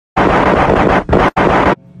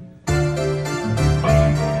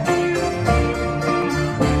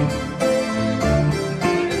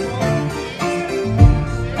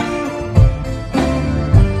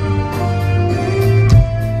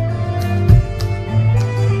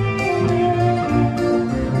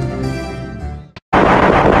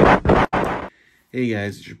Hey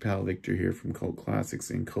guys, it's your pal Victor here from Cult Classics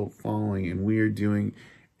and Cult Following, and we are doing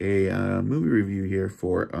a movie review here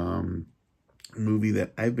for a movie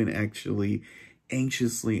that I've been actually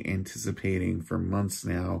anxiously anticipating for months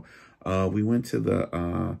now. We went to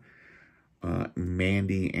the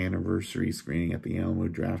Mandy anniversary screening at the Alamo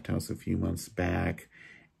Drafthouse a few months back,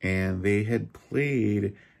 and they had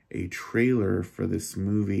played a trailer for this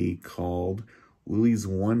movie called Willy's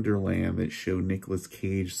Wonderland that showed Nicolas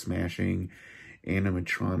Cage smashing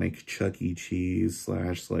animatronic Chuck E. Cheese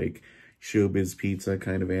slash like Showbiz Pizza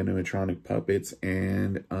kind of animatronic puppets.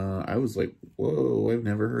 And I was like, whoa, I've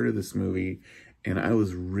never heard of this movie. And I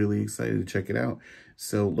was really excited to check it out.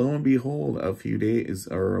 So lo and behold, a few days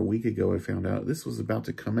or a week ago, I found out this was about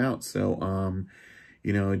to come out. So,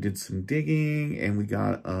 you know, I did some digging and we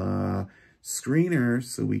got a screener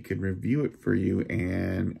so we could review it for you.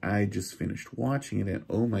 And I just finished watching it and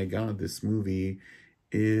oh my God, this movie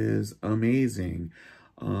is amazing.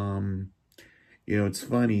 You know, it's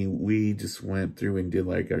funny, we just went through and did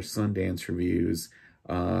like our Sundance reviews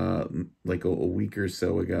like a week or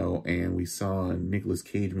so ago, and we saw a Nicolas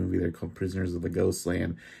Cage movie there called Prisoners of the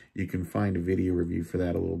Ghostland. You can find a video review for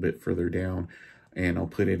that a little bit further down, and I'll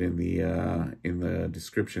put it in the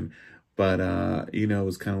description. But you know, it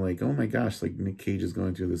was kind of like, oh my gosh, like Nick Cage is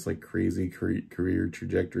going through this like crazy career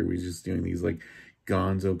trajectory. We're just doing these like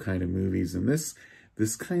gonzo kind of movies, and this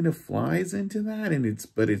kind of flies into that, and it's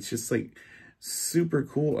just like super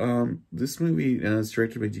cool. This movie is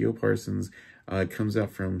directed by Gio Parsons. It comes out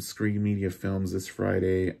from Screen Media Films this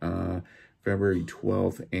Friday, February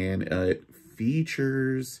 12th, and it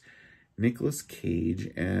features Nicolas Cage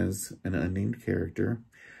as an unnamed character,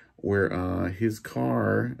 where his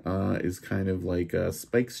car is kind of like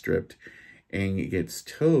spike stripped, and it gets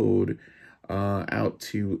towed out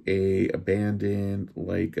to a abandoned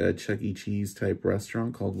like Chuck E. Cheese type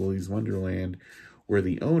restaurant called Willy's Wonderland, where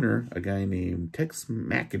the owner, a guy named Tex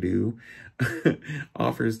McAdoo,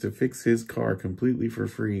 offers to fix his car completely for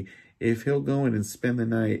free if he'll go in and spend the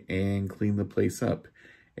night and clean the place up.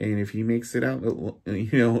 And if he makes it out, you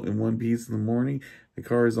know, in one piece in the morning, the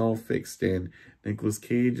car is all fixed. And Nicolas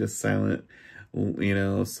Cage, a silent, you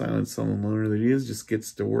know, silent sullen loner that he is, just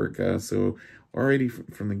gets to work. So already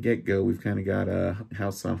from the get-go, we've kind of got a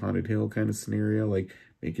House on Haunted Hill kind of scenario, like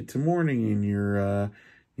make it to morning and your,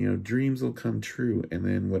 you know, dreams will come true. And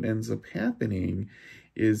then what ends up happening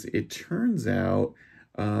is it turns out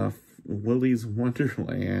Willy's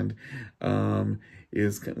Wonderland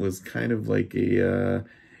was kind of like the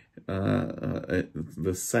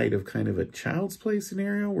site of kind of a Child's Play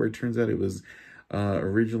scenario, where it turns out it was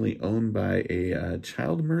originally owned by a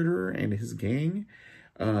child murderer and his gang,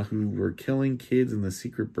 who were killing kids in the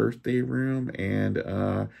secret birthday room. And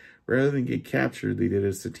rather than get captured, they did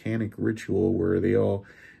a satanic ritual where they all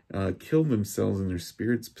killed themselves and their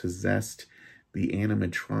spirits possessed the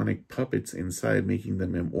animatronic puppets inside, making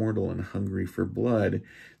them immortal and hungry for blood.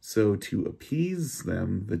 So to appease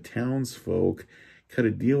them, the townsfolk cut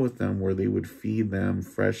a deal with them where they would feed them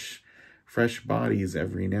fresh bodies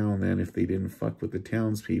every now and then if they didn't fuck with the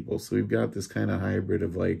townspeople. So we've got this kind of hybrid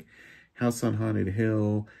of like House on Haunted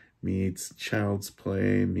Hill meets Child's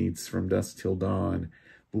Play meets From Dusk Till Dawn,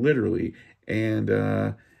 literally. And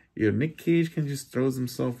you know, Nick Cage can just throws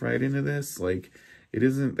himself right into this. Like, it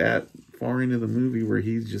isn't that far into the movie where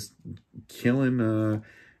he's just killing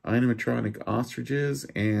animatronic ostriches,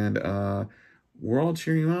 and we're all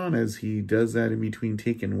cheering on as he does that in between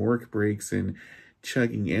taking work breaks and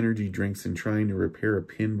chugging energy drinks and trying to repair a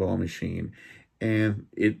pinball machine. And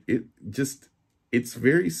it's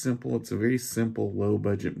very simple. It's a very simple,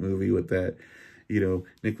 low-budget movie with that, you know,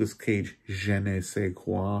 Nicolas Cage je ne sais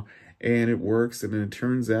quoi, and it works. And then it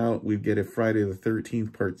turns out we get a Friday the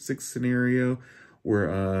 13th Part 6 scenario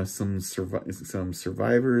where some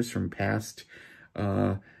survivors from past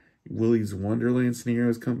Willy's Wonderland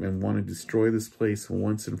scenarios come and want to destroy this place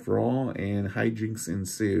once and for all, and hijinks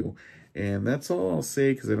ensue. And that's all I'll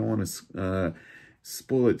say, because I don't want to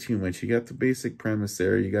spoil it too much. You got the basic premise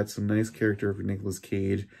there. You got some nice character for Nicolas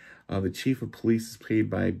Cage. The chief of police is played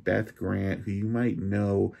by Beth Grant, who you might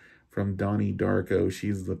know from Donnie Darko.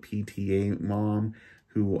 She's the PTA mom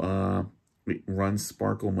who runs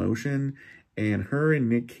Sparkle Motion. And her and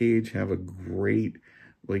Nick Cage have a great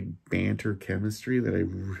like banter chemistry that I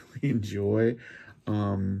really enjoy.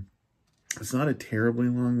 It's not a terribly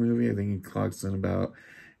long movie. I think it clocks in about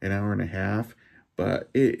an hour and a half, but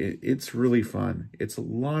it's really fun. It's a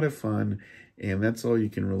lot of fun, and that's all you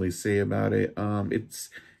can really say about it. It's,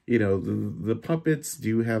 you know, the puppets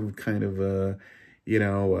do have kind of a, you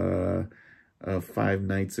know, Five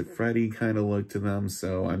Nights at Freddy kind of look to them.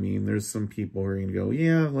 So, I mean, there's some people who are going to go,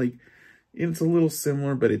 yeah, like, it's a little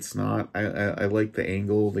similar, but it's not. I like the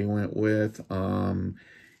angle they went with,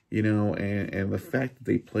 you know, and the fact that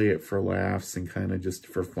they play it for laughs and kind of just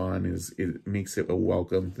for fun it makes it a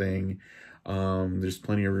welcome thing. There's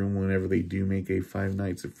plenty of room whenever they do make a Five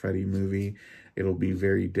Nights at Freddy movie. It'll be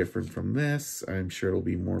very different from this. I'm sure it'll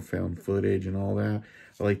be more found footage and all that.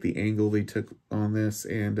 I like the angle they took on this.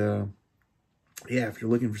 And yeah, if you're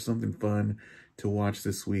looking for something fun to watch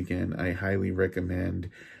this weekend, I highly recommend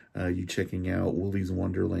you checking out Willy's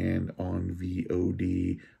Wonderland on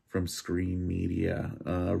VOD from Screen Media.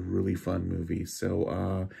 Really fun movie.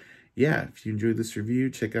 So yeah, if you enjoyed this review,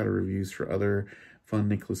 check out our reviews for other fun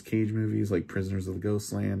Nicolas Cage movies like Prisoners of the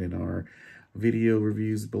Ghostland in our video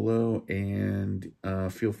reviews below, and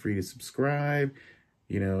feel free to subscribe.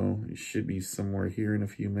 You know, it should be somewhere here in a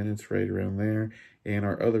few minutes, right around there, and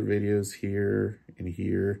our other videos here and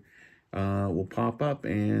here will pop up,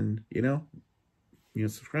 and you know,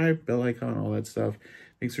 subscribe, bell icon, all that stuff.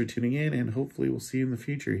 Thanks for tuning in, and hopefully we'll see you in the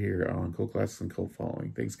future here on Cult Classics and Cult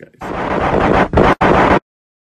Following. Thanks, guys.